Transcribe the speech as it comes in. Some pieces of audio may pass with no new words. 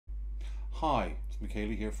Hi, it's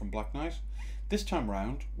Michaela here from Black Knight. This time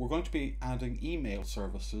round we're going to be adding email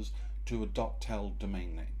services to a .tel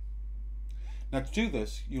domain name. Now to do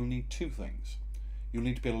this you'll need two things. You'll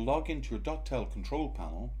need to be able to log into your .tel control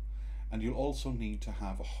panel, and you'll also need to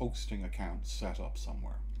have a hosting account set up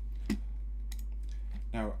somewhere.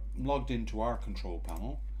 Now I'm logged into our control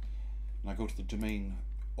panel and I go to the domain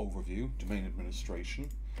overview, domain administration,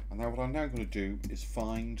 and now what I'm now going to do is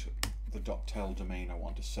find the .tel domain I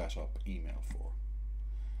want to set up email for.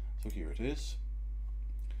 So here it is.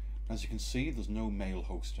 As you can see, there's no mail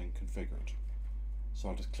hosting configured. So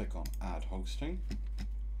I'll just click on add hosting,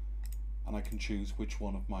 and I can choose which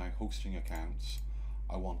one of my hosting accounts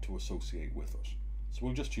I want to associate with it. So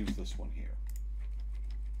we'll just use this one here.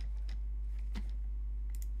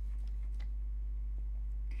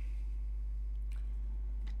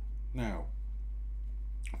 Now,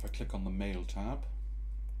 if I click on the Mail tab,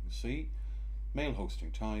 you see mail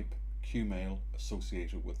hosting type, Qmail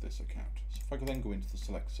associated with this account. So if I could then go into the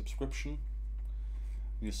select subscription,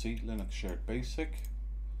 you see Linux Shared Basic,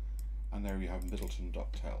 and there you have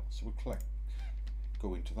Middleton.tel. So we'll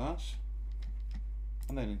go into that,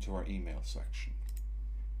 and then into our email section.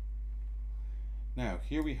 Now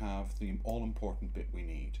here we have the all-important bit we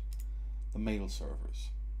need, the mail servers.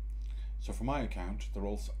 So for my account, they're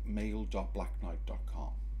all mail.blackknight.com.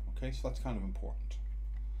 Okay, so that's kind of important.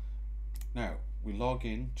 Now we log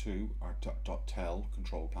in to our .tel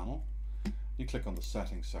control panel. You click on the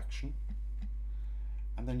settings section,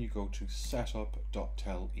 and then you go to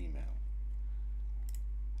setup.tel email.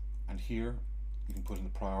 And here you can put in the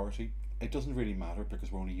priority. It doesn't really matter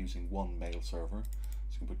because we're only using one mail server.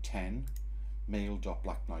 So you can put 10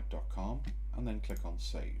 mail.blackknight.com and then click on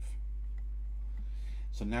save.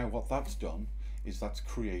 So now what that's done is that's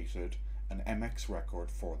created an MX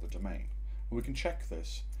record for the domain. And we can check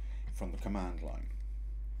this from the command line.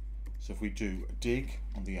 So if we do a dig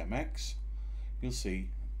on the MX, you'll see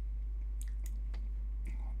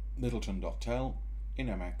Middleton.tel in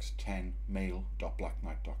MX 10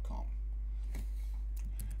 mail.blackknight.com.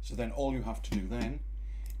 So then all you have to do then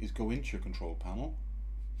is go into your control panel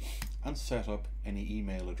and set up any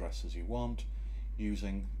email addresses you want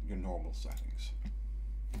using your normal settings.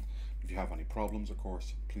 If you have any problems, of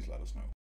course, please let us know.